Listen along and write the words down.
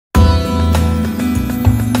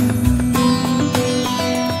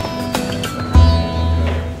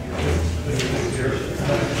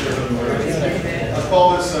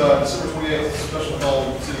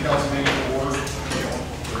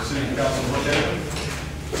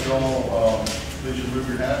if you all please remove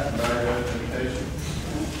your hat and bow your head in invitation.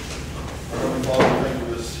 Our Heavenly Father, thank you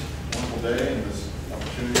for this wonderful day and this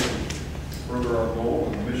opportunity to further our goal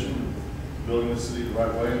and mission of building this city the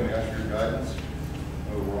right way, and we ask for your guidance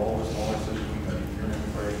over all this and all decisions that your name we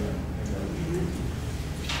pray. Amen.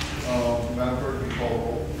 Madam Clerk, can you call the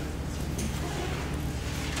roll?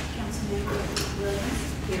 Councilmember Williams.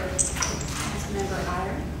 Here. Councilmember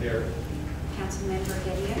Iyer. Here. Councilmember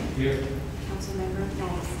Gedia. Here. Councilmember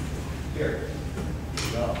Madison. Here.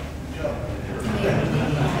 Good job. Good job.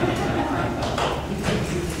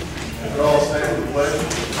 We're all stand for the pledge.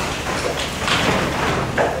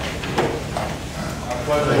 I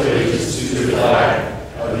pledge allegiance to the flag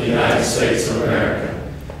of the United States of America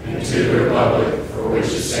and to the republic for which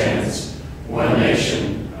it stands, one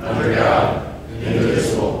nation, under God,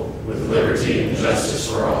 indivisible, with liberty and justice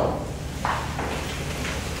for all.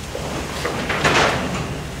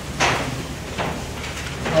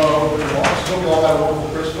 I hope you all had a wonderful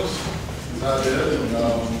Christmas, as I did, and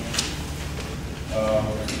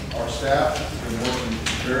our staff has been working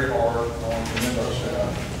very hard. I want to commend our staff,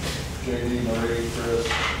 JD, Marie, Chris,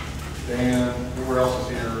 Dan, whoever else is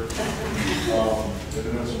here. They've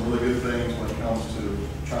been doing some really good things when it comes to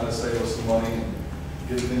trying to save us some money and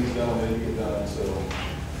getting things done when they need to get done. So,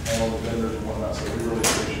 and all the vendors and whatnot, so we really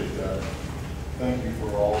appreciate that. Thank you for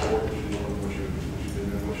all the work that you're doing, what you've been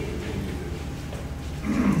doing, what you continue to do.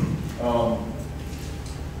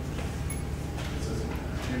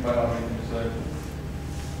 Anybody have anything to say?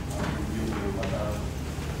 You'll do my time.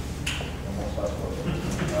 Almost last question.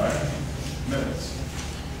 All right. Minutes.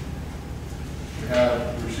 We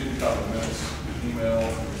received a copy of minutes, email,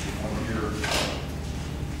 one here. Is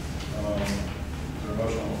there a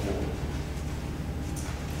motion on the floor?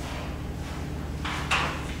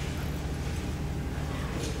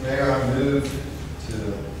 Mr. Mayor, I move to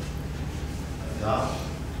adopt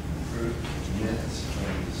and approve the minutes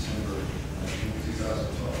from December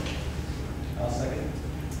 2012. I'll second.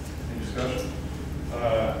 Any discussion?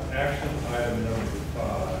 Action item number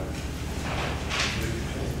 5.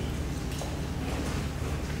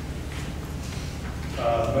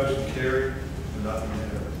 Motion carried, but not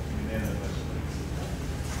unanimously.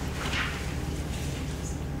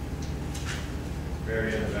 Very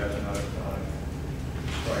end of action item 5.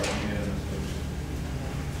 Strike unanimously.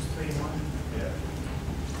 3-1. Yeah.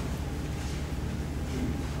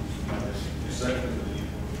 You seconded the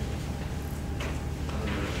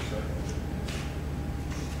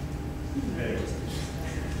Hey.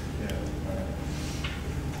 Yeah.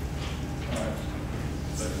 all right.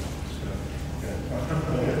 Second. Okay.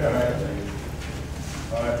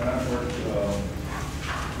 All right, Madam Clerk, you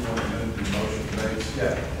want to amend the motion base?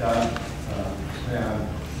 Yeah,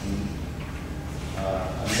 I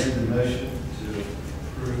made the motion to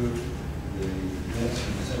approve the minutes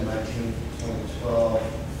from December 19, 2012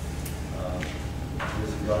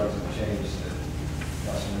 with regards to the change that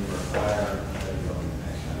Councilmember Iyer made on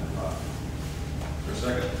action item 5. For a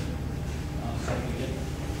second? I'll second it.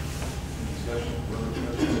 Any discussion? Further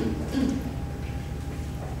discussion?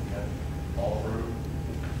 Okay. All approved?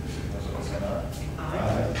 That's what I said, aye.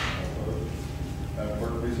 Aye. All opposed? Madam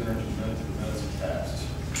Clerk, please enter the minutes of the minutes attached.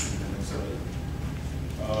 And accepted.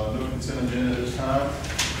 No consent agenda at this time.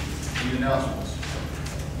 Any announcements?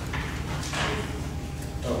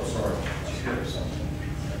 Oh, sorry. I skipped something.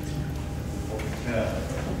 Yeah.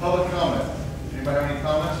 Public comment. Anybody have any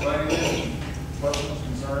comments, ladies? Questions,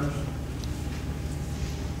 concerns?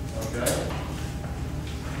 Okay.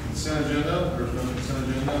 Consent agenda. There's no consent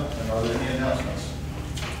agenda. And are there any announcements?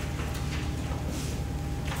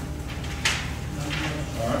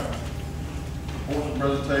 All right. Reports and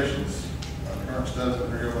presentations. Current status of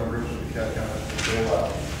the reopening agreement with the Cat County. Bill Lau.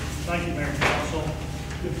 Thank you, Mayor and Council.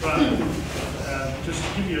 Just to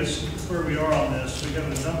give you where we are on this, we have a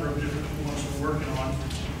number of different ones we're working on.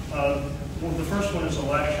 Well, the first one is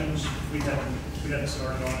elections. We haven't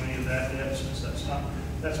started on any of that yet, since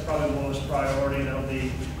that's probably the lowest priority. That'll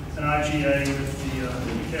be an IGA with the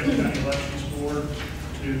DeKalb County Elections Board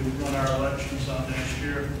to run our elections on next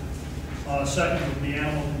year. Second would be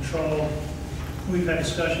animal control. We've had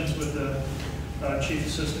discussions with the Chief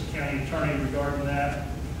Assistant County Attorney regarding that.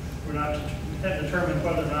 We haven't determined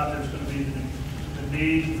whether or not there's going to be the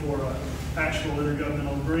need for an actual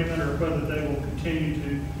intergovernmental agreement, or whether they will continue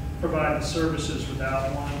to provide the services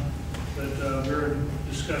without one. But we're in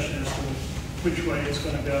discussion as to which way it's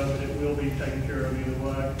going to go, but it will be taken care of either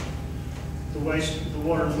way. The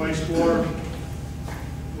water and wastewater,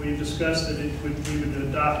 we discussed that we would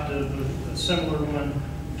adopt a similar one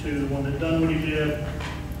to the one that Dunwoody did.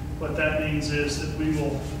 What that means is that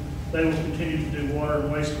they will continue to do water and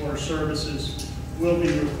wastewater services will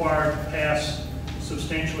be required to pass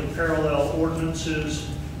substantially parallel ordinances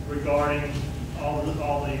regarding all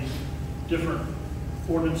the different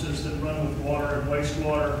ordinances that run with water and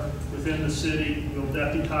wastewater within the city. We'll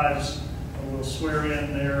deputize, we'll swear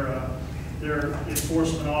in their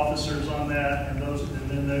enforcement officers on that, and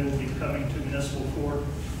then they will be coming to municipal court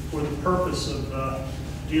for the purpose of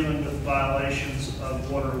dealing with violations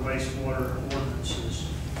of water and wastewater ordinances.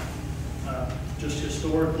 Just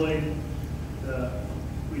historically,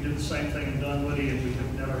 we did the same thing in Dunwoody, and we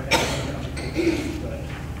have never had one come to court,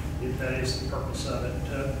 but that is the purpose of it,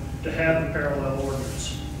 to have the parallel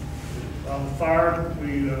ordinance. On the fire,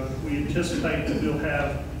 we anticipate that we'll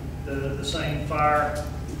have the same fire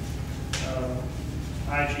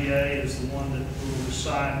IGA is the one that will be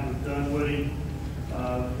signed with Dunwoody.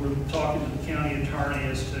 We're talking to the county attorney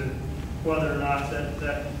as to whether or not that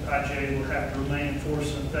IGA will have to remain in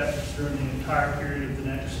force and effect during the entire period of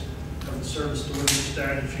the service delivery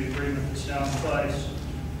strategy agreement that's now in place,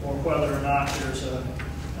 or whether or not there's a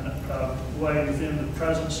way within the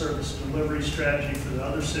present service delivery strategy for the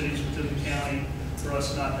other cities within the county for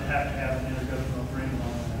us not to have an intergovernmental agreement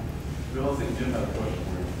on that. Bill, I think Jim had a question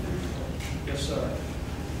for you. Yes, sir.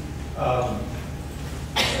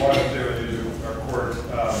 Water to our courts,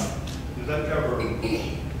 does that cover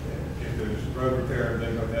if there's road repair and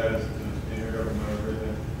things like that, is the intergovernmental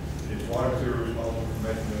agreement, is water sewer responsible for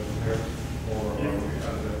making those repairs, or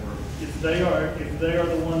how does that work? If they are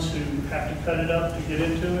the ones who have to cut it up to get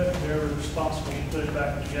into it, they're responsible to put it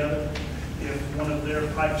back together. If one of their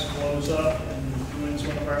pipes blows up and ruins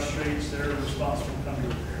one of our streets, they're responsible to come to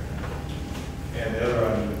repair it. And the other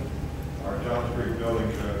item, our John Street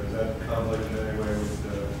building code, is that conflict in any way with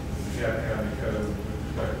the DeKalb County code with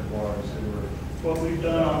respect to water and sewer? What we've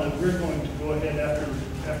done on it, we're going to go ahead after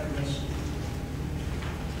Ms.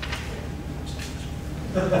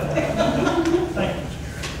 Thank you.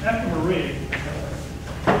 After Marie.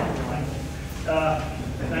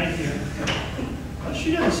 Thank you. She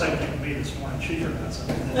did the same thing to me this morning. She forgot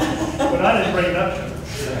something. But I didn't bring it up to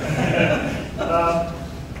her.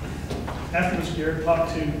 After Ms. Garrett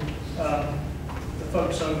talked to the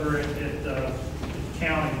folks over at the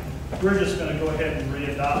county, we're just going to go ahead and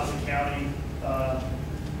re-adopt the county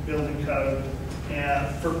building code,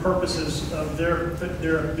 and for purposes of their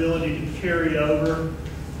ability to carry over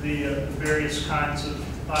the various kinds of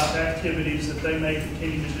activities that they may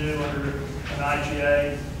continue to do under an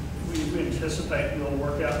IGA. We anticipate we'll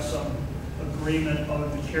work out some agreement on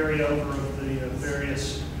the carryover of the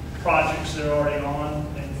various projects they're already on,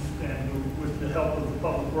 and with the help of the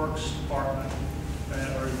Public Works Department,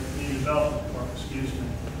 or the Development Department, excuse me,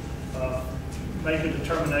 make a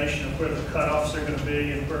determination of where the cutoffs are going to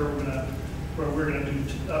be and where we're going to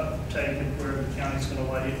do uptake and where the county's going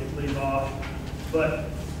to leave off. But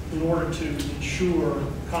in order to ensure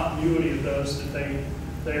continuity of those that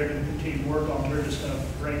they are going to continue to work on, we're just going to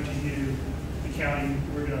bring to you the county.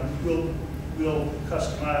 We'll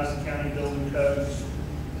customize the county building codes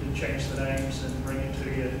to change the names and bring it to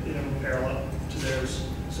you in parallel to theirs.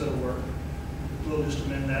 So we'll just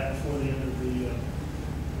amend that before the end of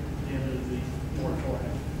the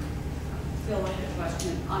moratorium. Phil, I have a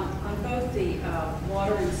question. On both the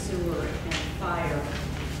water and sewer and fire,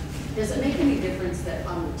 does it make any difference that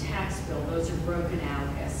on the tax bill, those are broken out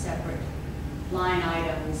as separate line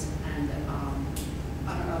items, and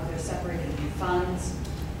I don't know if they're separated in funds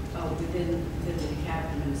within the DeKalb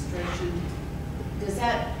administration? Does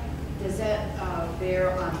that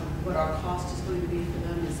bear on what our cost is going to be for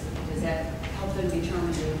them? Does that help them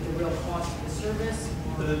determine the real cost of the service?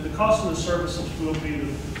 The cost of the services will be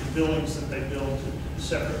the billings that they bill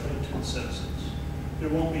separately to the citizens. There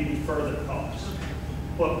won't be any further costs.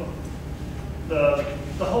 But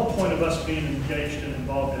the whole point of us being engaged and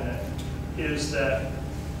involved in it is that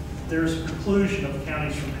there's a preclusion of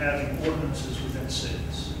counties from having ordinances within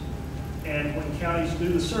cities. And when counties do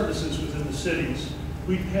the services within the cities,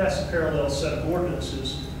 we pass a parallel set of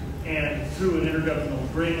ordinances, and through an intergovernmental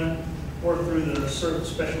agreement or through the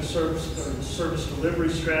special service or the service delivery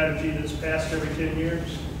strategy that's passed every 10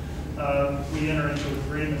 years, we enter into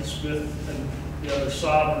agreements with the other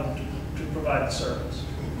sovereign to provide the service.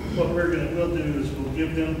 What we'll do is we'll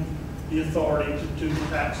give them the authority to do the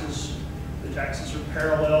taxes. The taxes are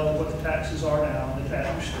parallel to what the taxes are now in the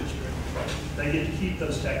tax district. They get to keep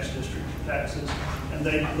those tax district taxes, and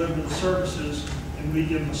they deliver the services, and we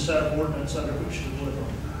give them a set of ordinance under which to deliver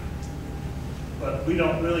them. But we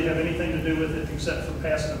don't really have anything to do with it except for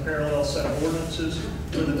passing a parallel set of ordinances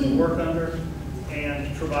for them to work under and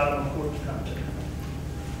to provide them a court to come to.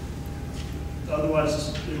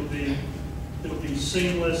 Otherwise, it'll be It'll be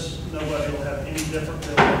seamless, nobody will have any different,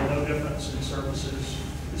 there will be no difference in services.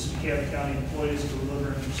 It's DeKalb County employees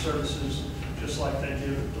delivering services just like they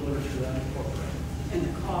deliver to the unincorporated. And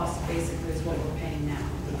the cost basically is what we're paying now.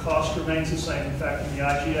 The cost remains the same. In fact, in the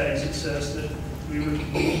IGAs, it says that we would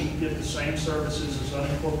get the same services as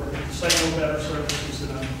unincorporated, the same or better services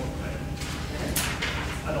than unincorporated.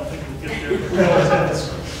 I don't think we'll get there, but we always have this.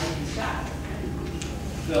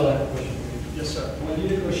 Phil, I have a question for you. Yes, sir. When you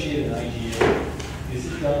negotiate an IGA, is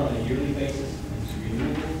it done on a yearly basis? Is it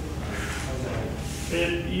renewable? How's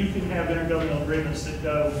that? You can have intergovernmental agreements that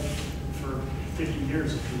go for 50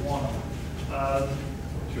 years if you want them,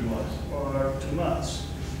 2 months. or 2 months.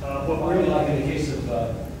 What Well, we're like in the case of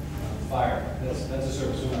fire, that's a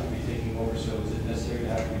service we'll have to be taking over, so is it necessary to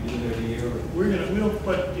have to renew it every year? Or? we'll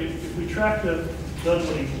put, if we track the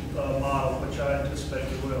Dudley model, which I anticipate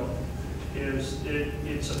we will,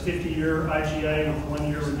 it's a 50-year IGA with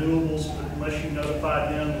 1-year renewables, but unless you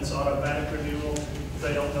notify them, it's automatic renewal. If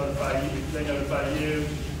they don't notify you, they notify you.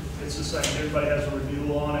 It's the same, everybody has a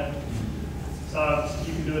renewal on it.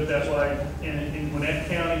 You can do it that way. In Gwinnett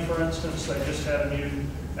County, for instance, they just had a new,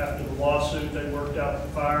 after the lawsuit, they worked out the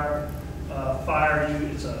fire.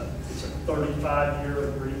 It's a 35-year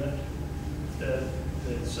agreement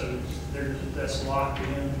that's locked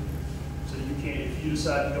in. So you can't, if you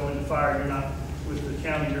decide to go into fire, you're not, with the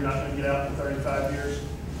county, you're not going to get out for 35 years.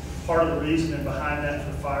 Part of the reasoning behind that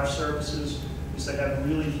for fire services is they have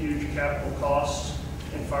really huge capital costs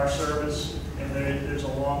in fire service, and there's a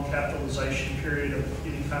long capitalization period of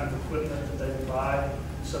any kind of equipment that they buy,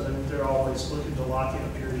 so that they're always looking to lock in a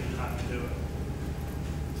period of time to do it.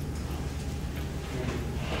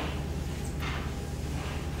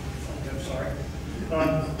 Okay, I'm sorry.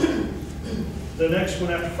 The next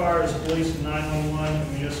one after fire is police and 911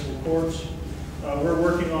 and municipal courts. We're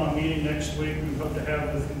working on a meeting next week we hope to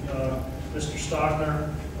have with Mr. Stockner.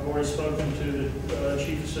 I've already spoken to the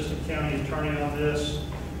Chief Assistant County Attorney on this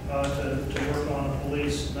to work on a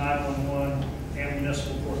police, 911, and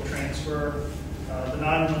municipal court transfer. The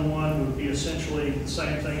 911 would be essentially the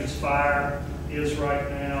same thing as fire is right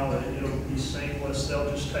now. It'll be seamless. They'll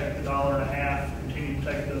just take the $1.50, continue to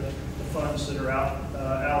take the funds that are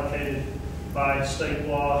allocated by state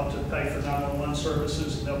law to pay for 911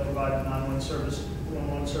 services, and they'll provide the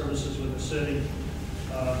 911 services with the city.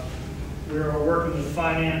 We're working with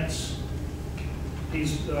finance.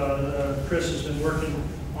 Chris has been working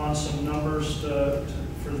on some numbers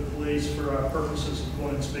for the police for our purposes of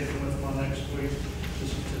going and speaking with them on next week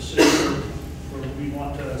to see where we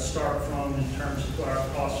want to start from in terms of our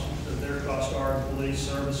costs, their costs are in police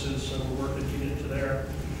services, so we're working to get to there.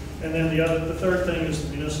 And then the third thing is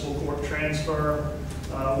the municipal court transfer.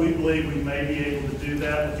 We believe we may be able to do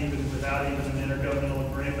that without even an intergovernmental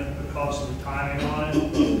agreement because of the timing on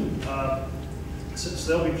it. Since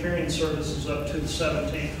they'll be carrying services up to the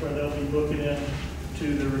 17th, where they'll be looking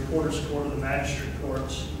into the recorder's court or the magistrate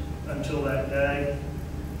courts until that day,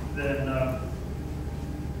 then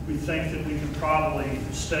we think that we can probably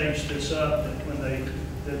stage this up that when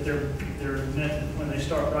they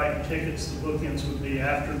start writing tickets, the bookends would be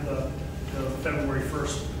after the February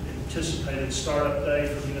 1st anticipated startup day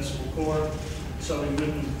for municipal court. So we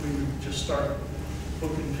would just start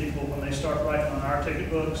booking people when they start writing on our ticket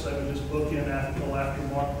books. They would just book in after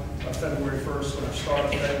February 1st when our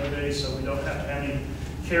startup day would be, so we don't have to have any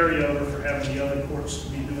carryover for having the other courts to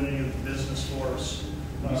be doing any of the business for us.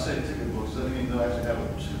 When you say ticket books, does that mean they'll actually have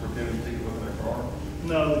a superintendent ticket book in their car?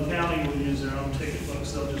 No, the county will use their own ticket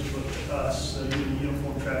books. They'll just book us, so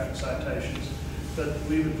uniform traffic citations. But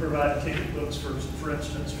we would provide ticket books for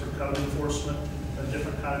instance, for code enforcement, a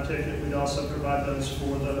different kind of ticket. We'd also provide those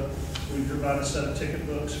we provide a set of ticket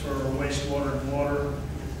books for wastewater and water.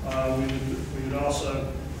 We would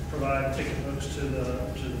also provide ticket books to the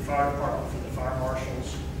fire department for the fire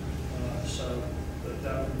marshals. So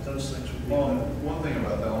those things would be. Well, one thing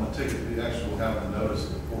about that, on the ticket, the actual having notice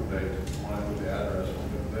of the court date, when I put the address,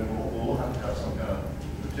 we'll have to have some kind of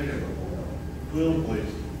ticket book for them.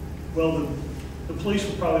 Please. Well, the police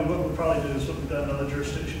what we'll probably do is what we've done in other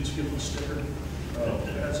jurisdictions, give them a sticker.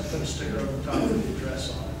 That has to put a sticker over the top with the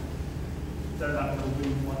address on it. They're not going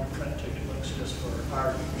to want to print ticket books just for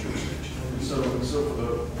our jurisdiction. So for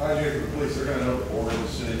the IGA for the police, they're going to know the border of the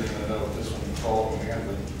city, they're going to know what this one called and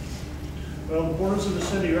handled. Well, the borders of the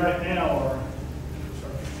city right now are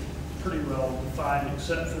pretty well defined,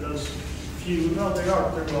 except for those few. No, they're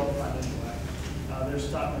well defined anyway.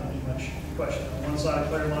 There's not going to be much question. On one side of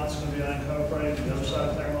Claremont, it's going to be unincorporated. The other side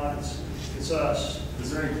of Claremont, it's us.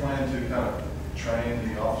 Is there any plan to kind of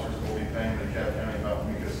train the officers that will be paying the DeKalb County about,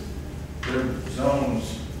 because their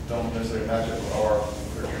zones don't necessarily match up with our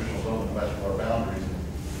their traditional zone to match our boundaries.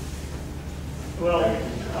 Well,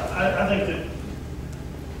 I think that,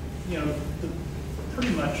 you know,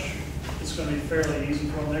 pretty much it's going to be fairly easy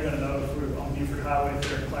for them. They're going to know if we're on Buford Highway, if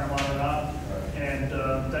they're in Claremont or not. Right. And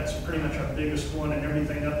that's pretty much our biggest one, and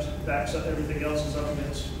everything else backs up, everything else is up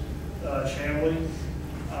against Chamblee.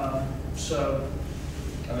 So,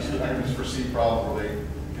 I just foresee problems where they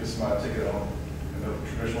get somebody a ticket on in the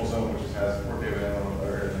traditional zone, which has Brookhaven and on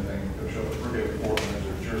there, and then they'll show up at Brookhaven Court, and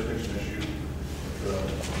there's a jurisdiction issue.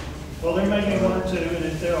 well, there may be one or two, and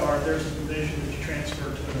if there are, there's a provision that you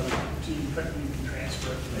transfer to another, you can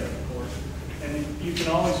transfer it to the other court. And you can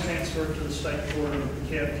always transfer it to the state court of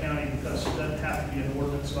DeKalb County because it doesn't have to be an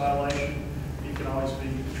ordinance violation. You can always be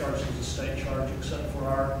charged as a state charge, except for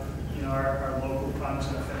our, you know, our local crimes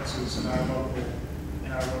and offenses and our local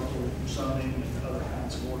zoning and other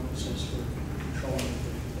kinds of ordinances for controlling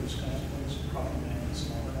those kinds of things, property maintenance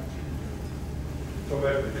and all that. Go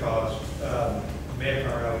back to the cost,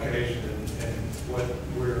 manpower allocation and what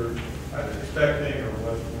we're either expecting or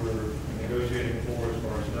what we're negotiating for as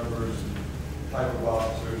far as numbers and type of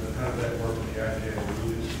officers, and how does that work with the IGA?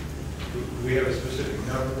 Do we have a specific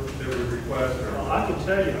number that we request? Or? Well, I can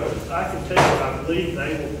tell you what I believe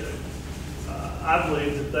they will do. I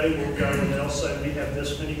believe that they will go and they'll say, we have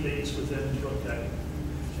this many beats within Brookhaven.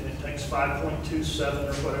 And it takes 5.27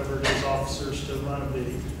 or whatever it is officers to run a beat.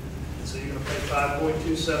 And so you're going to pay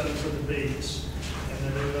 5.27 for the beats. And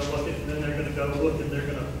then they're going to look at, and then they're going to go look and they're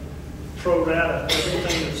going to pro rata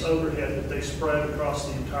everything that's overhead that they spread across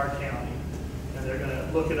the entire county. And they're going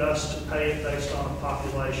to look at us to pay it based on a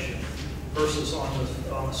population versus on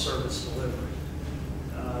the service delivery.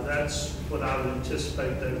 That's what I would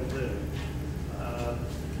anticipate they will do.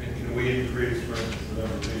 And can we increase, for instance, the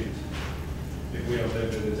number of beats if we don't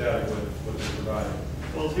think that it's adequate what they're providing?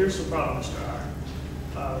 Well, here's the problem, Mr.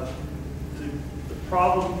 Iyer. The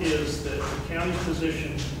problem is that the county's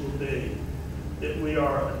position will be that we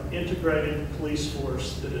are an integrated police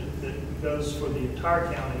force that goes for the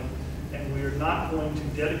entire county, and we are not going to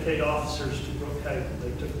dedicate officers to Brookhaven.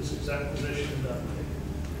 They took this exact position in Dunwoody.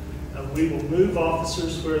 We will move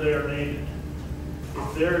officers where they are needed.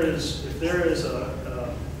 If there is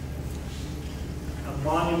a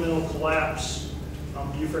monumental collapse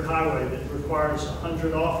on Buford Highway that requires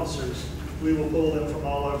 100 officers, we will pull them from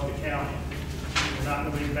all over the county. We're not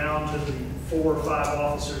going to be bound to the 4 or 5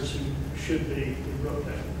 officers who should be in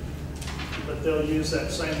Brookhaven. But they'll use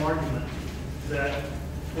that same argument that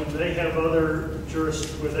when they have other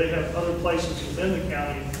places within the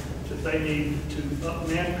county that they need to up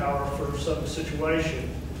manpower for some situation,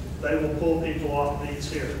 they will pull people off beats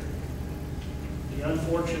here. The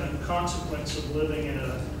unfortunate consequence of living in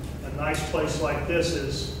a nice place like this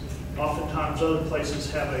is oftentimes other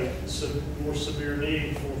places have a more severe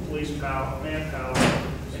need for police manpower,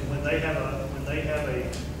 and when they have a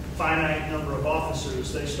finite number of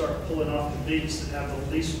officers, they start pulling off the beats that have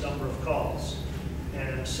the least number of calls.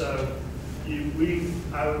 And so we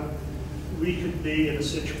could be in a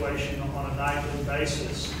situation on a nightly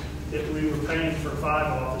basis that we were paying for 5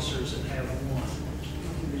 officers and have 1.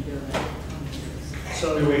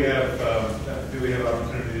 So do we have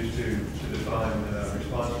opportunities to define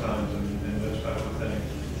response times and those types of things,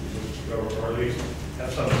 or at least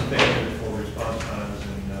have some standard for response times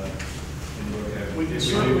in Brookhaven? We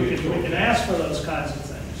can ask for those kinds of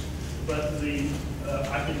things, but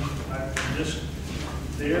I can just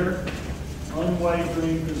their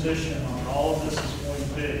unwavering position on all of this is going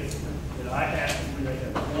to be that they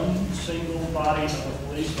have one single body of a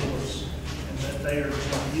police force, and that they are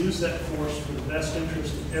going to use that force for the best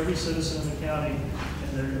interest of every citizen in the county,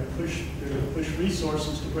 and they're going to push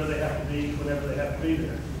resources to where they have to be, whenever they have to be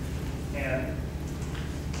there. And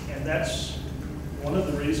that's one of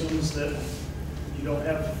the reasons that you don't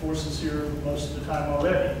have the forces here most of the time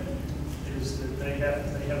already, is that they have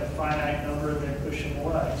a finite number and they push them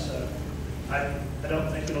away. So I don't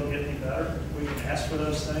think it'll get any better. We can ask for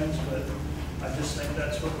those things, but I just think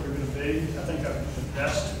that's what we're going to be. I think the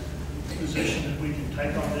best position that we can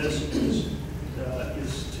take on this is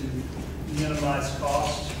to minimize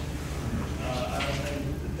costs. I don't think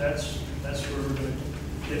that's where we're going to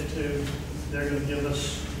get to. They're going to give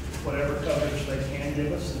us whatever coverage they can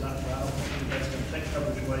give us, and I don't think that's going to take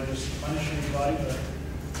coverage away just to punish anybody, but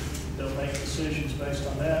they'll make decisions based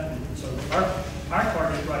on that. And so our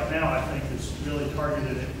target right now, I think, is really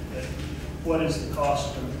targeted at what is the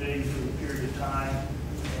cost going to be for the period of time,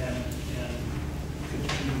 and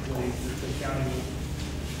continually the county will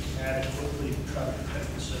adequately try to protect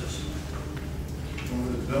the citizen.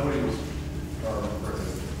 Nobody was,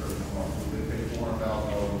 they paid $400,000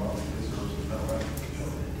 a month for this service, is that right?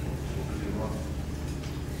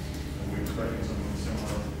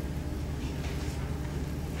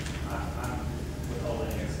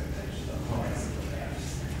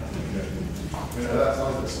 mean, that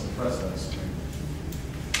sounds like some precedence to me.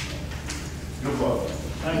 Good luck.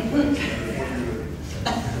 Thank you.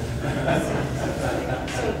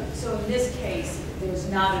 So in this case, there's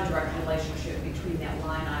not a direct relationship between that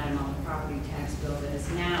line item on the property tax bill that is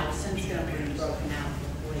now since going to be broken out for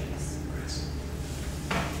police.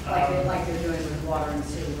 Like they're doing with water and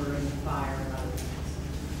sewer and fire and other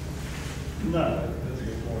things. No. That's a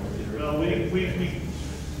good point. Well,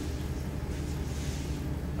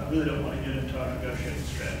 I really don't want to get into our negotiating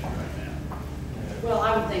strategy right now. Well,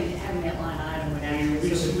 I would think having that line item would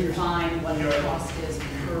actually sort of define what the cost is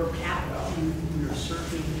per capita. We are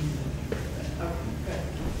certainly. Okay, good.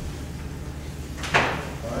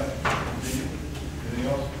 All right, anything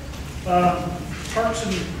else? Parks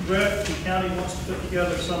and Rec, the county wants to put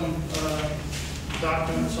together some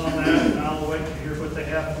documents on that, and I'll wait to hear what they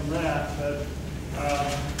have from that. But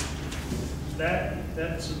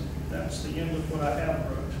that's the end of what I have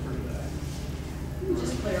wrote for today. Let me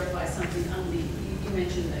just clarify something on you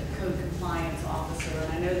mentioned the code compliance officer,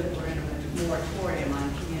 and I know that we're in a moratorium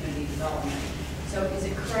on community development. So is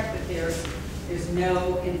it correct that there's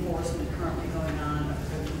no enforcement currently going on of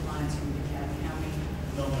code compliance from DeKalb County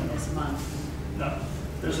No, in ma'am. this month? No,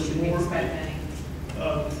 there's a Should we more, expect any?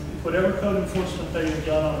 whatever code enforcement they have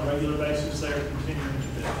done on a regular basis, they are continuing to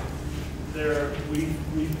do.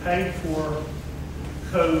 We've paid for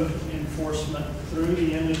code enforcement through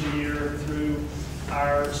the end of the year through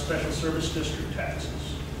our special service district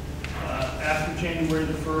taxes. After January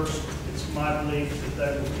the 1st, it's my belief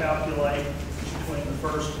that they will calculate between the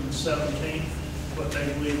 1st and the 17th what they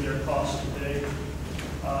believe their cost to be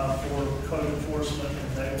for code enforcement, and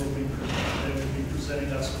they will be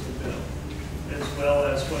presenting us with a bill, as well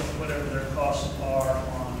as whatever their costs are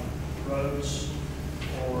on roads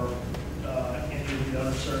or any of the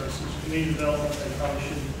other services. Community development, they probably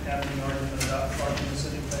shouldn't have any argument about charging us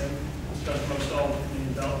anything, because most all of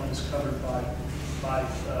community development is covered by a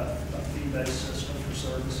fee-based system for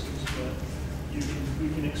services. But we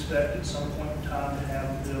can expect at some point in time to have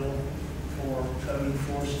a bill for code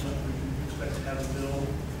enforcement. We can expect to have a bill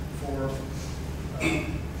for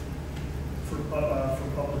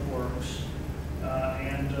public works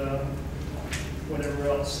and whatever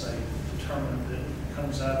else they determine that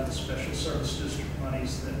comes out of the special service district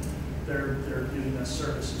monies that they're giving us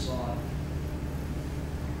services on.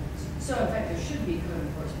 So in fact, there should be code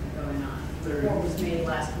enforcement going on. The There- report was made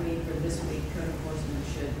last week or this week, code enforcement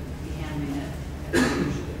should be handling it as they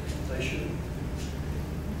usually do. They should.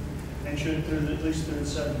 And should through at least through the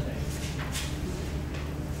 17th.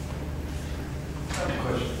 I have a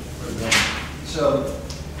question for them. So,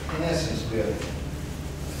 in essence, we have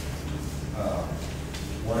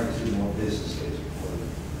one or two more business days before the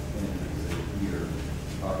end of the year,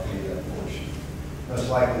 our paid up portion. Most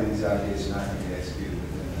likely, these ideas are not going to be executed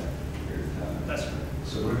within that period of time. That's correct.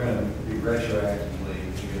 So we're going to be retroactively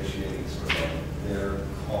negotiating sort of their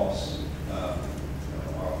costs,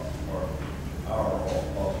 or our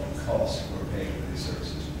ultimate costs for paying for these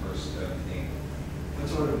services first 17.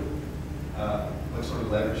 What sort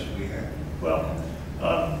of leverage do we have? Well,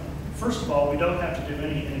 first of all, we don't have to do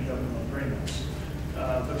any intergovernmental agreements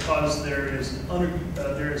because there is an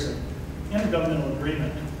intergovernmental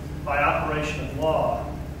agreement by operation of law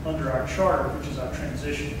under our charter, which is our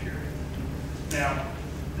transition period. Now,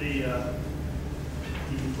 the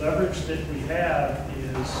leverage that we have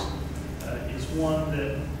is one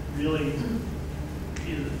that really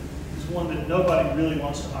is one that nobody really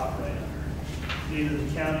wants to operate under, neither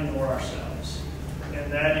the county nor ourselves,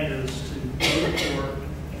 and that is to go to court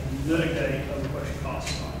and litigate over what your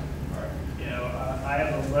costs are. You know, I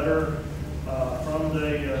have a letter from the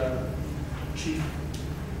chief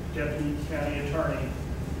deputy county attorney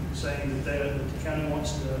saying that the county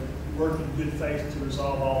wants to work in good faith to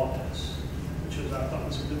resolve all of this, which I thought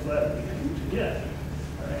was a good letter to get.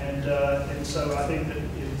 And so I think that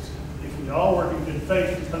if we all work in good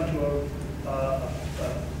faith to come to a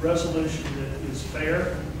resolution that is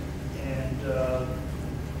fair and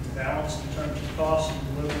balanced in terms of cost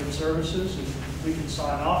and delivery of services, and we can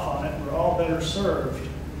sign off on it, we're all better served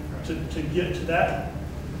to get to that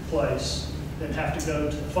place than have to go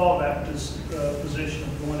to the fallback position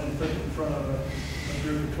of going and putting it in front of a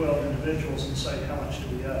group of 12 individuals and say, how much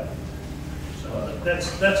do we owe? So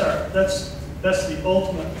that's the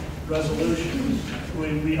ultimate resolution.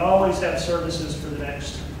 We always have services for the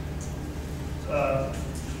next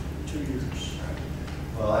 2 years.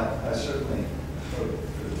 Well, I certainly hope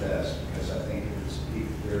for the best, because I think it would speak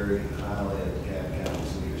very highly of DeKalb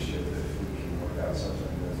County's leadership if we can work out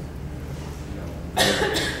something with,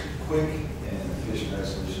 very quick and efficient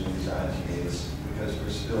resolution of these IGAs, because we're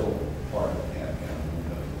still part of DeKalb County. We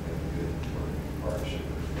have a good working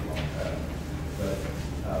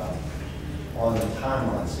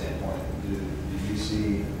timeline standpoint, do you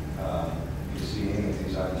see any of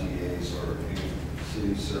these IGAs or any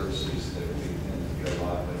city services that we intend to go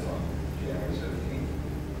live with on January 17th?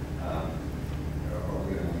 Are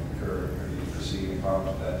we going to incur, or do you foresee any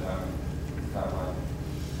problems with that timeline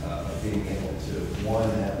of being able to, one,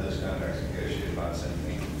 have those contracts negotiated by the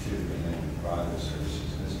 17th, two, and then provide those services?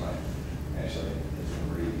 This might actually, it's going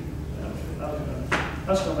to read. I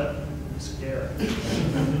was going to let Scare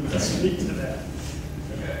speak to that.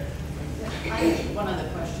 Okay. I have one other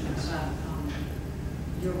question about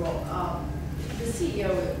your role. The CEO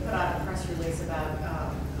put out a press release about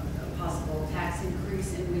a possible tax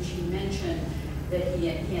increase in which he mentioned that he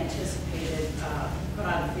anticipated, put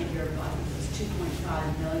out a figure of, I think it was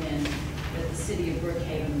 $2.5 million that the city of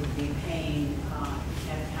Brookhaven would be paying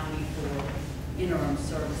DeKalb County for interim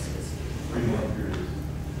services. 3 month period.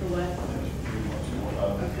 For what? 3 months, more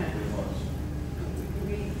than Okay. 3 months. Do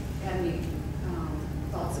we have any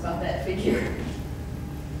thoughts about that figure?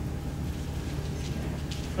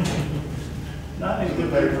 Not anything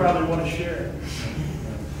they probably want to share.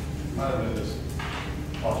 Might have been just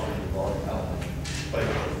possibly regarding outline.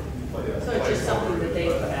 So it's just something that they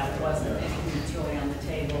put out, it wasn't anything that's really on the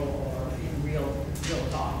table or in real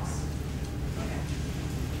talks? Okay.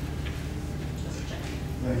 Just checking.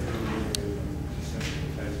 They could just simply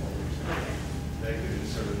pay for it. Okay. They could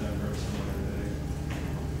just serve a number of someone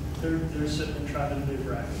They're sitting and trying to do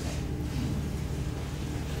right.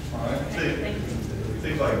 All right. Thank you.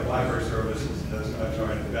 Things like library services, and those, I'm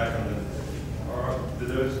sorry, back on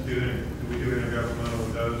do we do intergovernmental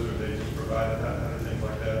with those, or they just provide other things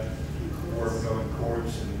like that? Or going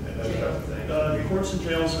courts and those types of things? Courts and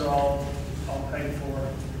jails are all paid for.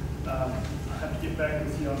 I have to get back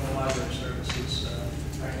with you on the library services.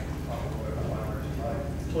 I can probably about libraries, right?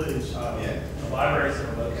 Please. Yeah. The libraries that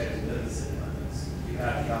are located within the city limits, you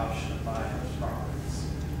have the option of buying those properties.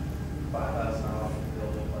 $5,000 for the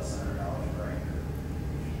building plus $100 per acre.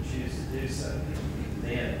 If you choose to do so, you can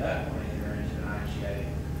then at that point enter into an IGA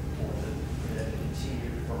for them to continue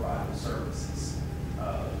to provide the services.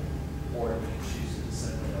 Or you can choose to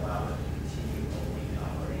simply allow them to continue only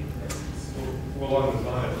operating the business. Well, along those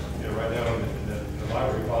lines, right now in the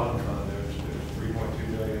library bond fund, there's $3.2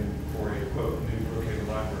 million for a quote new Brookhaven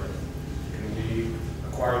library. Can we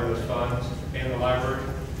acquire those funds and the library?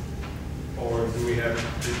 Or do we have,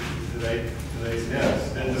 do they,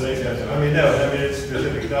 yes, then do they, I mean, no, I mean, it's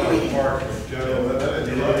specific dollars mark or general, but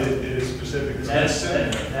it is specific. That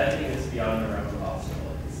is beyond the realm of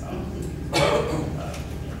possibilities.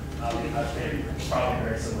 I think probably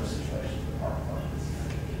very similar situation with park plans.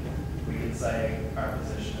 We can say our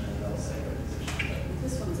position and they'll say their position.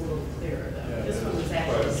 This one's a little clearer though. Yeah, This it one is. was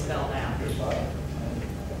actually Right. spelled out.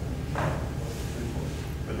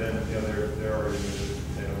 But then, they're already,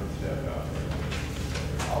 they don't step out.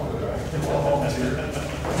 I'll do that.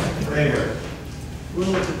 Anyway, We'll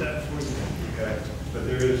look at that for you. okay, but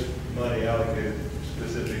there is money allocated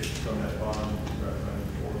specific from that bond referendum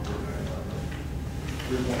for Brookhaven library.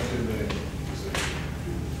 3.2 million.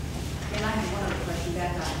 And I have one other question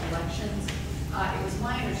back on elections. It was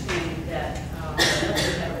my understanding that we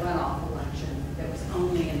had a runoff election that was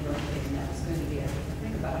only in Brookhaven. That was going to be, I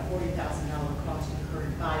think, about a $40,000 cost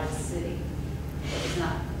incurred by the city. It was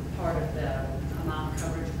not part of the amount of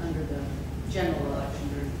coverage under the general election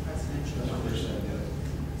during the presidential That's what they're election. saying, yes.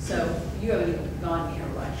 So you haven't even gone near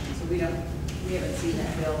election, so we haven't seen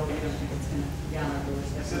that bill. We don't think it's going to be on our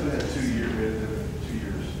doorstep. It said it had 2 years, we had to do it in 2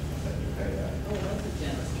 years. That you pay that. Oh, that's a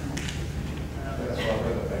generous term. That's what I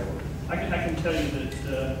read the paper. I can tell you that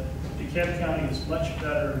DeKalb County is much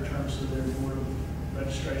better in terms of their board of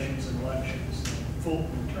registrations and elections than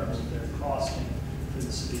Fulton in terms of their costing to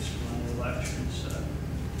the cities to run the elections.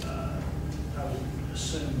 I would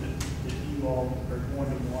assume that you all are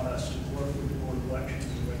going to want us to work with the board of elections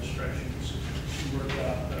and registrations to work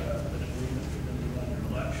out an agreement for them to run their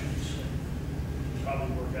elections. And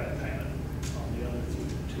probably work out a payment on the other to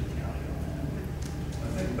the county on that. I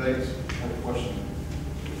think Bates had a question.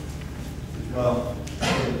 Well,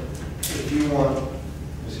 if you want,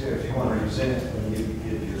 Ms. Hare, if you want to present it when you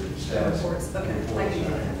give your status. Reports, okay. reports, I can do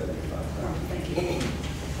that. that'd be fine. Thank you.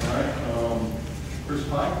 All right, Chris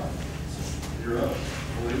Pike, you're up, I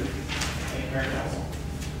believe. Thank you, Mayor and Council.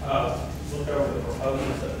 Look over the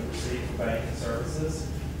proposals that we received for banking services.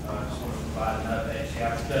 I just want to provide an update. You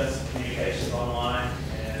have done some communications online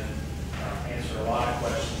and answered a lot of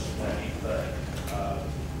questions today, but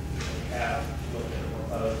we have looked at the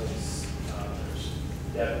proposals. There's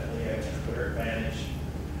definitely a clear advantage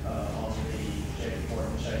on the JP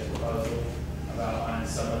Morgan Chase proposal. I've outlined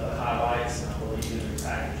some of the highlights, and I believe in the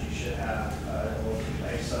package you should have a little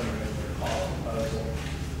page summary of their cost proposal.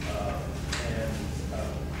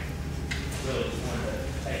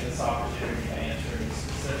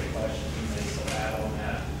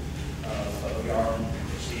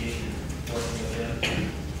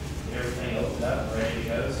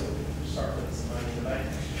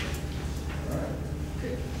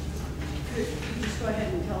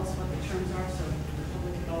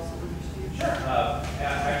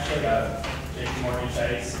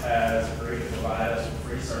 Chase has agreed to provide us with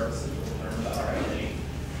free services for the term of the RFP.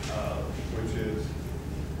 Which is,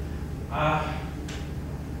 I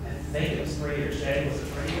think it was 3 years. Jay, was it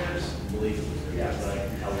 3 years? I believe it was, Yeah.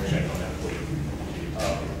 I will check on that for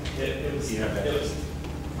you. It was, You have that? it was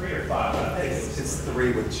 3 or 5, but I think it was. It's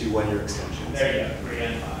 3 with 2 1-year extensions. There you go, 3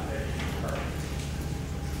 and 5, there you go, perfect.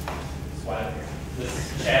 That's why I'm here. This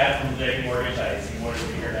is Chad from JP Morgan Chase, he wanted to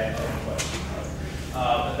be here to answer any questions.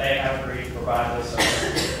 But they have agreed to provide this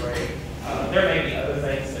service for free. There may be other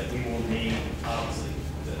things that we will need, obviously,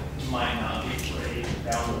 that might not be free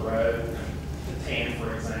down the road. The TAN,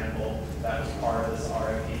 for example, that was part of this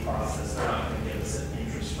RFP process, they're not gonna give us an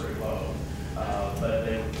interest-free loan. But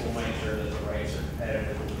they will make sure that the rates are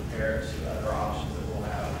competitive and compare it to other options that we'll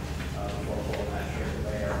have before pulling that trigger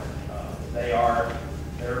there.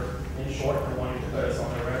 They're in short, they're wanting to put us on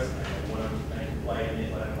their resume. They want to make a play in the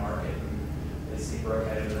Atlanta market. And they see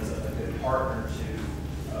Brookhaven as a good partner to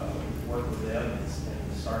work with them and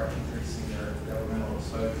start increasing their governmental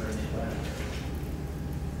exposure in the Atlanta area.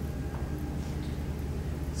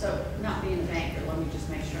 So, not being a banker, let me just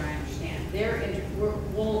make sure I understand.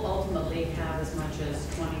 We'll ultimately have as much as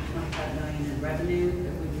 25 million in revenue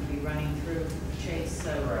that we would be running through Chase,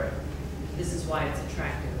 so Right. this is why it's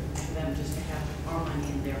attractive for them just to have our money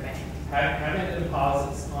in their bank. Having the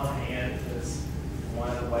deposits on hand is one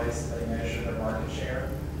of the ways that they measure their market share.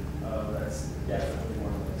 That's definitely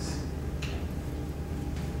one of those.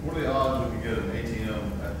 What are the odds we can get an ATM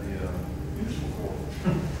at the municipal court?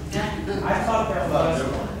 I thought there was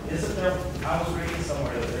one. Isn't there, I was reading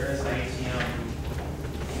somewhere that there is an ATM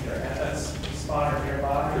either at that spot or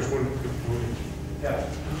nearby. there's one. Yeah.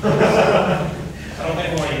 I don't think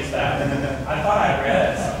we want to use that. I thought I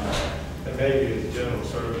read it somewhere. And maybe it's general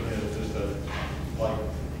service, you know, just like,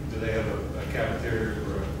 do they have a cafeteria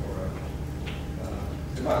or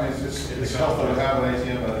It might mean it's helpful to have an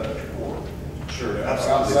ATM at a court. Sure,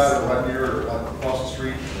 Outside or right near, or like across the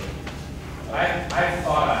street. I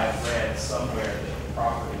thought I read somewhere that the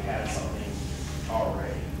property had something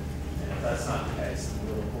already. And if that's not the case,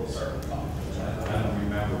 then we'll certainly talk to I that. don't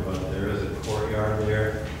remember, but there is a courtyard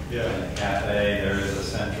there. Yeah. And a cafe, there is a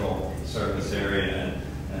central service area,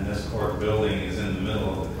 and this court building is in the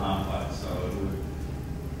middle of the complex, so it would,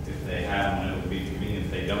 if they have one, it would be convenient.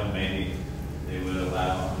 If they don't, maybe they would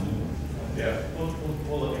allow a new one. Yeah.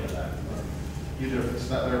 We'll look into that. Either if it's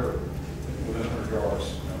not there, but within 100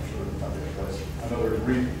 yards, I'm sure it might be a place. I know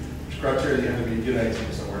there's criteria you have to be get an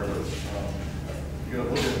ATM somewhere, but you gotta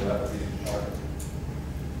look into that. That'd be hard.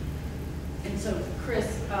 And so, Chris,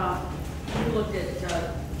 you looked at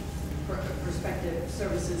prospective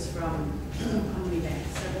services from how many banks?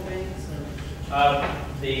 Several banks? Or?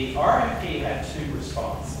 The RFP had 2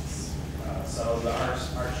 responses. So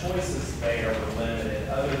our choices there were limited,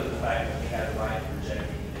 other than the fact that we had the right to reject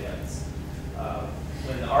any bids.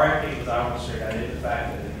 When the RFP was out on the street, I did the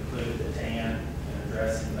fact that it included the TAN and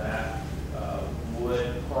addressing that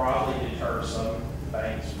would probably deter some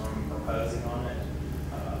banks from proposing on it.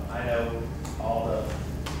 I know all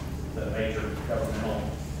the major governmental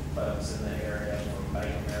folks in the area, from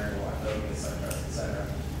Bank of America, Wachovia, et cetera.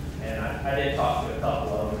 And I did talk to a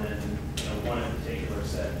couple of them, and one in particular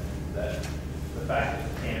said that the fact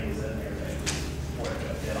that the TAN was in there, they was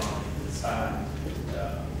worth a bit on it this time.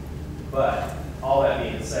 But all that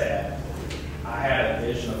being said, I had a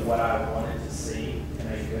vision of what I wanted to see in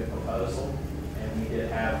a good proposal, and we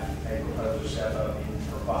did have a proposer step up and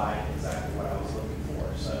provide exactly what I was looking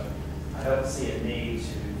for. So I don't see a need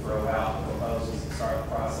to throw out the proposals and start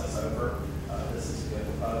the process over. This is a good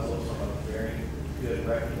proposal from a very good,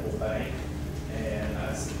 reputable bank, and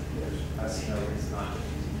I see no reason not to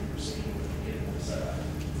continue proceeding with getting them set up.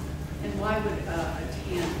 And why would a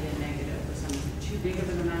TAN be a negative? Was it too big of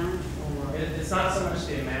an amount, or? It's not so much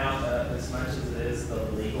the amount as much as it is the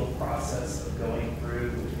legal process of going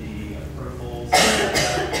through the approvals.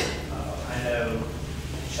 I know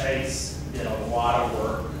Chase did a lot of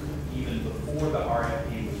work even before the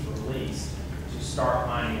RFP was released to start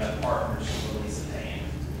lining up partners to release a TAN.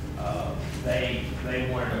 They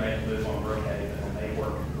wanted to make a move on Brookhaven, and they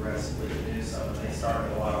worked aggressively to do so, and they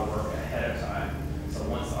started a lot of work ahead of time. So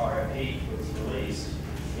once the RFP was released,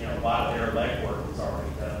 a lot of their legwork was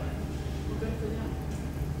already done. Good for them.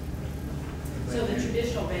 So the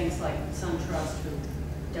traditional banks like SunTrust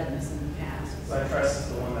who've done this in the past. SunTrust is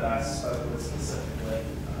the one that I spoke with specifically.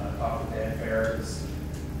 I talked with Dan Fair, who's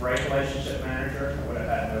a great relationship manager. I would have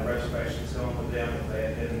had no reservations going with them if they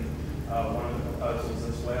had been one of the proposals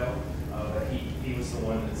as well. But he was the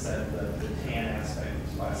one that said the TAN aspect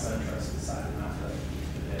was why SunTrust decided not to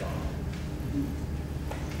bid on it.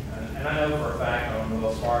 And I know for a fact on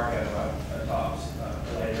Wells Fargo, I talked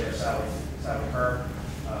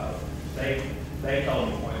they told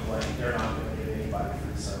me point blank, they're not gonna give anybody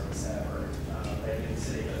free service ever. They do the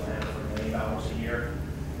city of Atlanta for $1 million a year,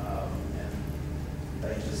 and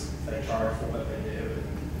they charge for what they do, and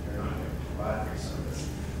they're not gonna provide free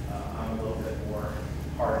service. I'm a little bit more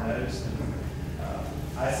hard-nosed, and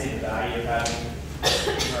I see the value of having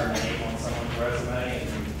our name on someone's resume,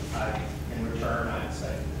 and in return, I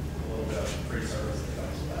expect a little bit of free service that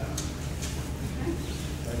comes with that.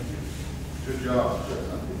 Thank you. Good job.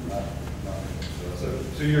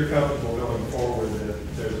 So you're comfortable going forward that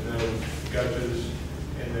there's no gotchas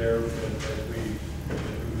in there as we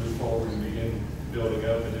move forward and begin building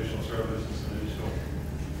up additional services and additional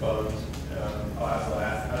funds? Oh, absolutely. I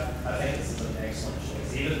think this is an excellent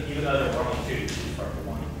choice. Even though there were only 2 to choose from,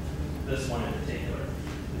 this one in particular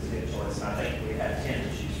is a good choice. And I think if we had 10 to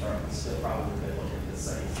choose from, we still probably would look at the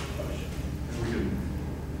same situation. And we can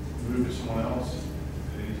move to someone else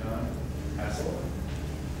at any time. Absolutely.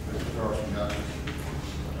 Mr. Carson, got it.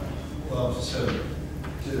 Well, so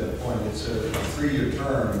to that point, it's a 3-year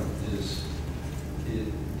term it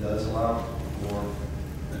does allow for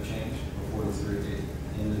a change before the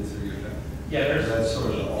end of the 3-year term. Yeah, there's That's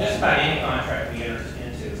sort of just about any contract we enter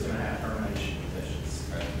into is going to have termination provisions.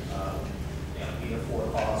 Right. Either for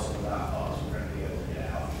cause or without cause, we're going to be able to get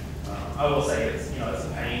out. I will say it's it's a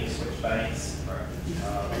pain to switch banks,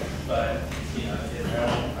 but I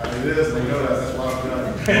mean, it is, and we know that, that's why I'm doing it.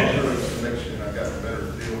 To make sure I got a better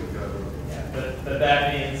deal with that. but that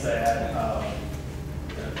being said,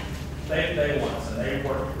 they want us, and they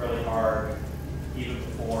worked really hard even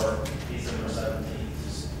before December 17th to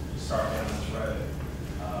start down this road.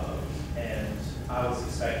 And I was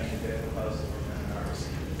expecting a good proposal from them, and I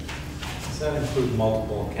received it. Does that include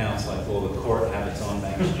multiple accounts, like will the court have its own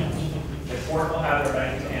bank account? The court will have their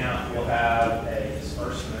bank account, we'll have a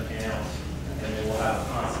disbursement account, and then we'll have a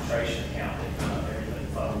concentration account that kind of everything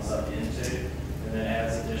funnels up into. And then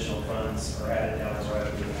as additional funds are added down the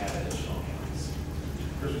road, we can add additional accounts.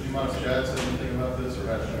 Chris, would you mind if Chad said anything about this, or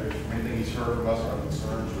anything he's heard from us, or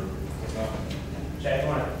concerns, or whatnot? Chad, you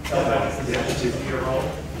want to tell about your role?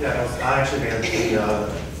 Yeah, I actually manage the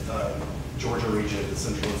Georgia region, the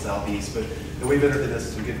central and southeast, but we've entered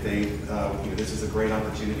this in good faith. This is a great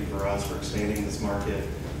opportunity for us for expanding this market,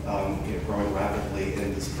 growing rapidly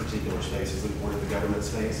in this particular space as important to the government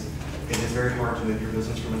space. It is very hard to move your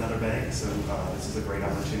business from another bank, so this is a great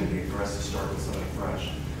opportunity for us to start with something fresh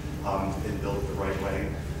and build it the right way.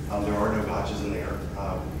 There are no gotchas in there.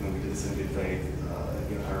 We did this in good faith.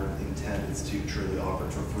 Our intent is to truly offer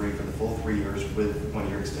it for free for the full 3 years with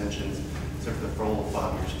 1-year extensions, so for the full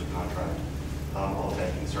 5 years of the contract, all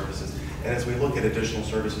banking services. And as we look at additional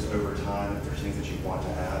services over time, if there's things that you want to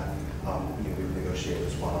add, we would negotiate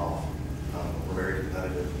this one off. We're very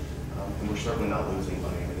competitive, and we're certainly not losing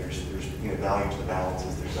money. I mean, there's value to the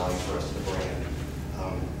balances, there's value for us to the brand.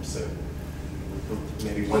 So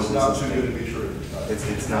maybe one. It's not too good to be true.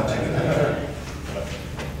 It's not too good to be true.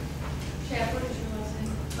 Chad, what is your last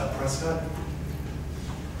name? Prescott?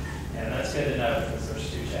 And that's good to know because there's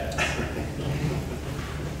 2 Chads.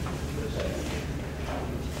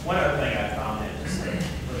 One other thing I commented, just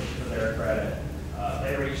for their credit,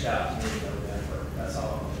 they reached out to me in November. That's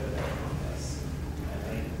all I'm doing on this.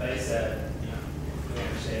 And they said, we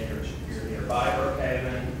understand you're nearby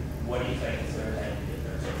Brookhaven. What do you think it's going to take to get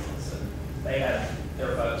their business? And they had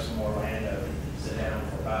their folks from Orlando sit down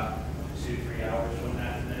for about 2-3 hours one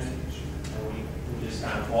afternoon. And we just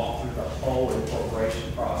kind of walked through the whole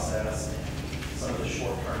incorporation process, and some of the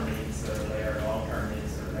short-term needs that are there, long-term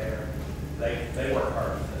needs that are there. They work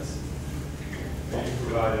hard for this. Are you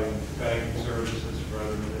providing banking services for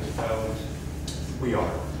other municipalities? We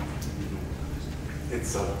are.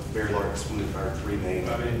 It's a very large, it's one of our 3 main.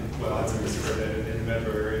 I mean, well, in the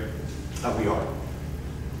metro area. We are.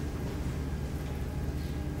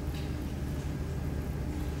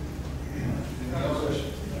 Any other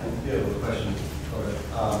questions? I do have a question.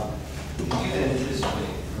 Do you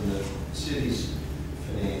anticipate from the city's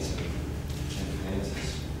finances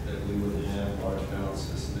that we would have large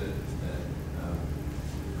balances that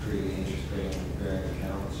create interest-bearing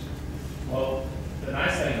accounts? Well, the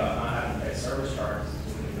nice thing about not having to pay service charges is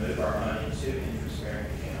we can move our money to interest-bearing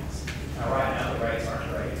accounts. Now, right now, the rates aren't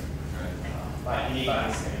great. By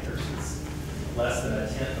anybody's standards, it's less than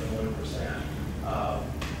 1/10%.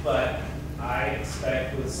 But I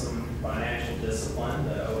expect with some financial discipline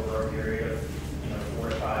that over a period of 4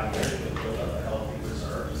 to 5 years, we'll build up a healthy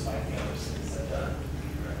reserve, just like the other cities have done.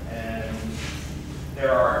 And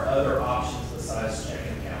there are other options besides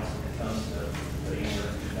checking accounts when it comes to putting your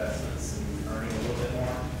investments and earning a little bit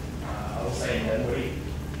more. I will say in Dinwiddie,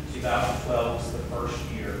 2012 was the first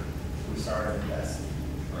year we started investing.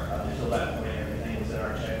 Until that point, everything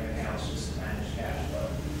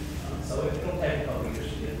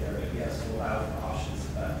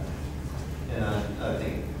I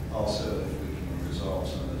think also if we can resolve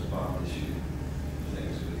some of those bond issue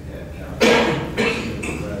things with Cat County,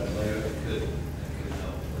 that could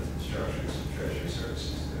help with structuring some treasury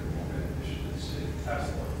services that are more beneficial to the city.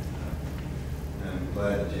 Absolutely. And I'm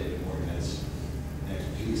glad that J.P. Morgan has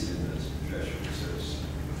expertise in this treasury service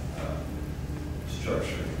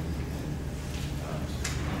structuring,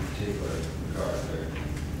 in particular regard to their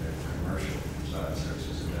commercial side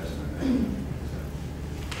services investment banking. So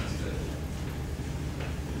that's good.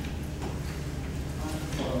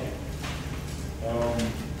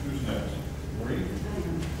 Who's next? Marie?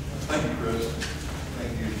 Thank you, Chris.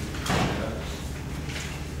 Thank you.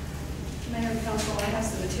 Mayor and Council, I have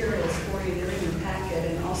some materials for you. They're in your packet,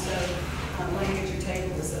 and also laying at your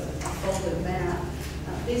table is a folded map.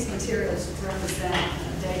 These materials represent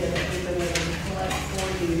data that we've been able to collect for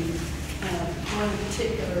you. One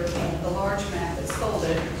particular, the large map that's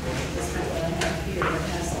folded, this map that I have here that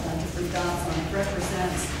has different dots on it,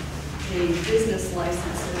 represents the business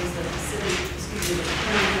licenses that the city, the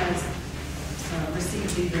county has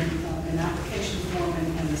received either an application form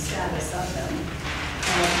and the status of them.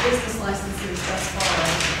 Business licenses thus far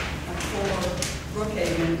for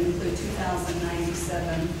Brookhaven include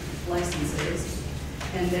 2,097 licenses,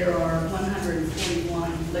 and there are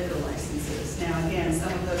 141 liquor licenses. Now again,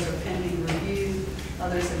 some of those are pending review,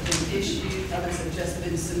 others have been issued, others have just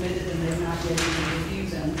been submitted and they've not yet even reviewed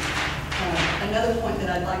them. Another point that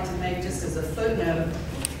I'd like to make just as a footnote,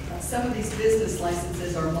 some of these business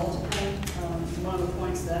licenses are multiple. One of the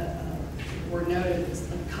points that were noted is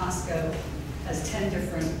that Costco has 10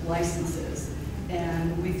 different licenses.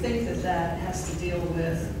 And we think that that has to deal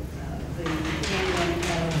with the handling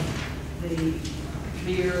of the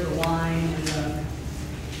beer, the wine, and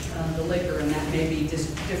the liquor, and that may be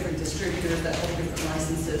just different distributors that hold different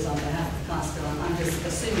licenses on behalf of Costco. I'm just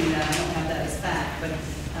assuming that, I don't have that as fact, but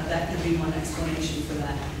that could be one explanation for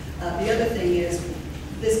that. The other thing is,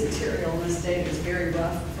 this material and this data is very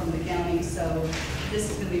rough from the county, so this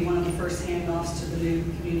is going to be one of the first handoffs to the new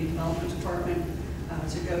Community Development Department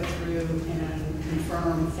to go through and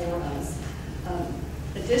confirm for us.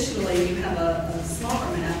 Additionally, you have a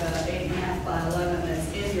smaller map, 8.5 by 11,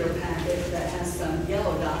 that's in your packet that has some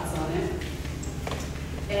yellow dots on it.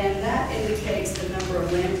 And that indicates the number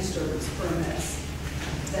of land disturbance permits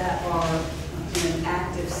that are in an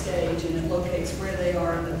active stage, and it locates where they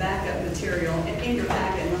are in the backup material. And in your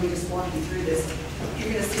packet, let me just walk you through this. You're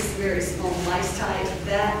going to see some very small lice type.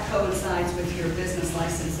 That coincides with your business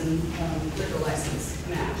license and liquor license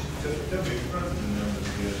map. Tell me, what are the numbers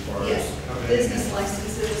as far as Yes, how many? business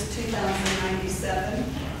licenses, 2,097.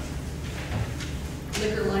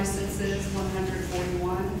 Liquor licenses,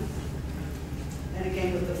 141. And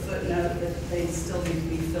again, with the footnote that they still need to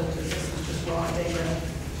be filtered. This was just raw data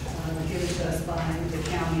given to us by the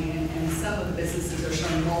county, and some of the businesses are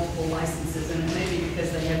showing multiple licenses, and it may be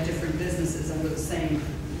because they have different businesses under the same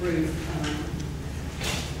roof,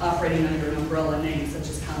 operating under an umbrella name such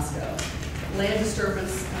as Costco. Land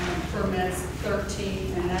disturbance permits,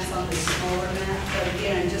 13, and that's on the smaller map. But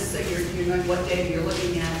again, just so you know what data you're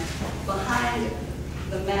looking at, behind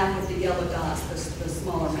the map with the yellow dots, the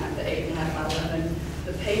smaller map, the 8.5 by 11,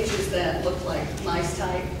 the pages that look like nice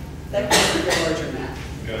type, that goes with the larger map.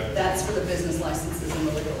 Okay. That's for the business licenses and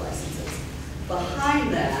the liquor licenses.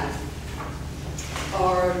 Behind that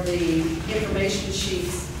are the information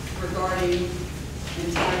sheets regarding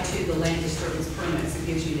and tied to the land disturbance permits. It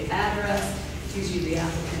gives you the address, gives you the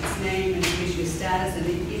applicant's name, and it gives you a status, and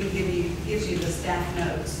it even gives you the staff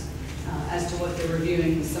notes as to what they're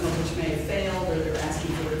reviewing, some of which may have failed or they're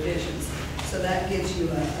asking for revisions. So that gives you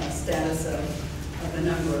a status of the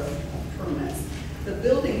number of permits. The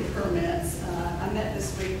building permits, I met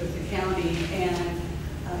this week with the county, and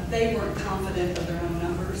they weren't confident of their own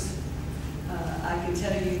numbers. I can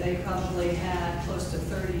tell you they probably had close to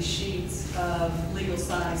 30 sheets of legal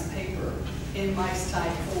size paper in mice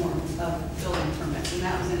type form of building permits, and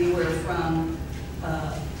that was anywhere from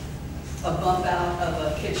a bump out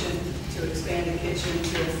of a kitchen to expand a kitchen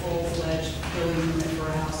to a full-fledged building permit for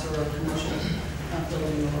a house or a commercial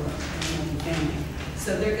building or a family.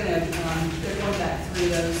 So they're going back through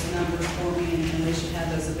those numbers for me, and they should have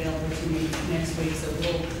those available to me next week. So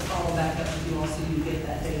we'll follow back up with you all so you can get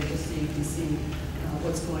that data just so you can see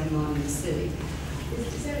what's going on in the city.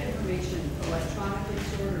 Is that information electronically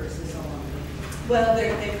stored, or is this all on? Well,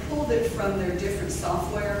 they pulled it from their different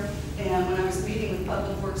software, and when I was meeting with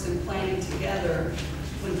Public Works and Planning together,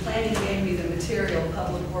 when Planning gave me the material,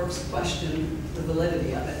 Public Works questioned the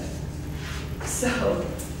validity of it. So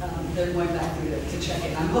they're going back through to check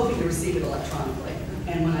it. I'm hoping to receive it electronically,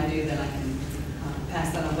 and when I do, then I can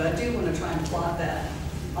pass that on. But I do want to try and plot that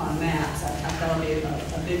on maps. I thought it'd be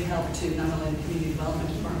big help to not only the community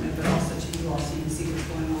development department, but